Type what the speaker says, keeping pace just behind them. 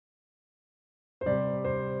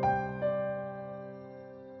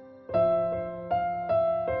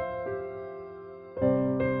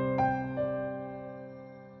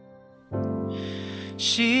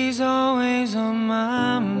She's always on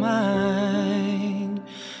my mind,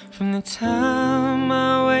 from the time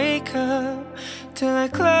I wake up till I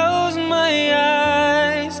close my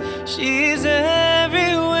eyes. She's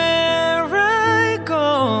everywhere I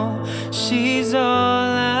go. She's all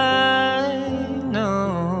I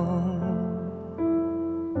know.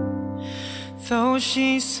 Though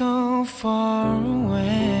she's so far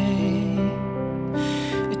away,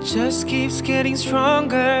 it just keeps getting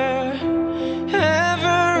stronger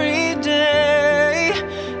every day.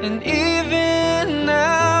 And even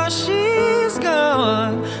now she's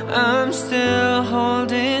gone, I'm still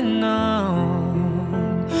holding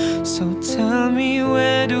on. So tell me,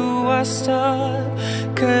 where do I start?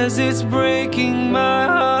 'Cause it's breaking my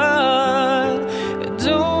heart. I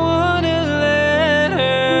don't wanna let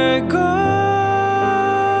her go.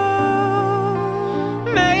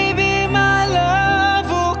 Maybe my love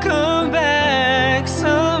will come back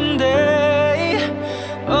someday.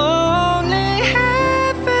 Only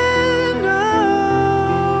heaven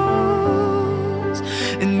knows.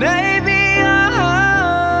 And maybe our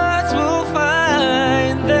hearts will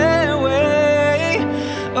find their way.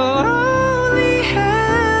 Only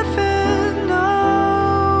heaven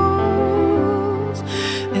knows.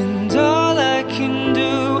 And all I can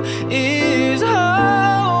do is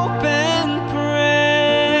hope and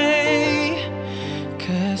pray,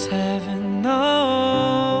 'cause heaven knows.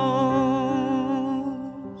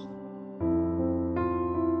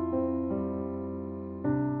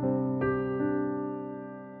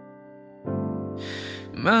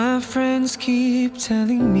 My friends keep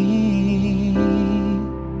telling me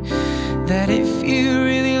that if you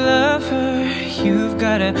really love her, you've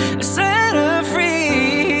gotta set her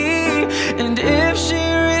free. And if she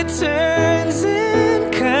returns in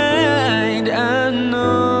kind, I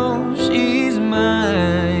know she's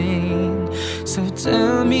mine. So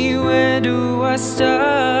tell me, where do I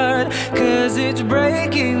start? 'Cause it's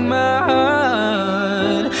breaking my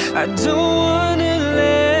heart. I don't wanna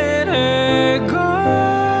let her go.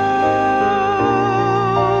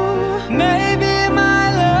 Maybe my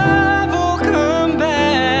love will come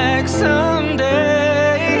back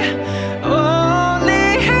someday. Only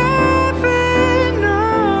heaven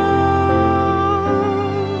knows.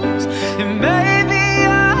 And maybe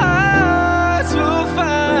our hearts will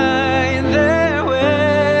find their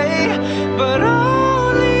way. But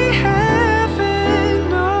only heaven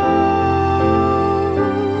knows.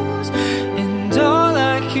 And all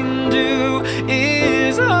I can do is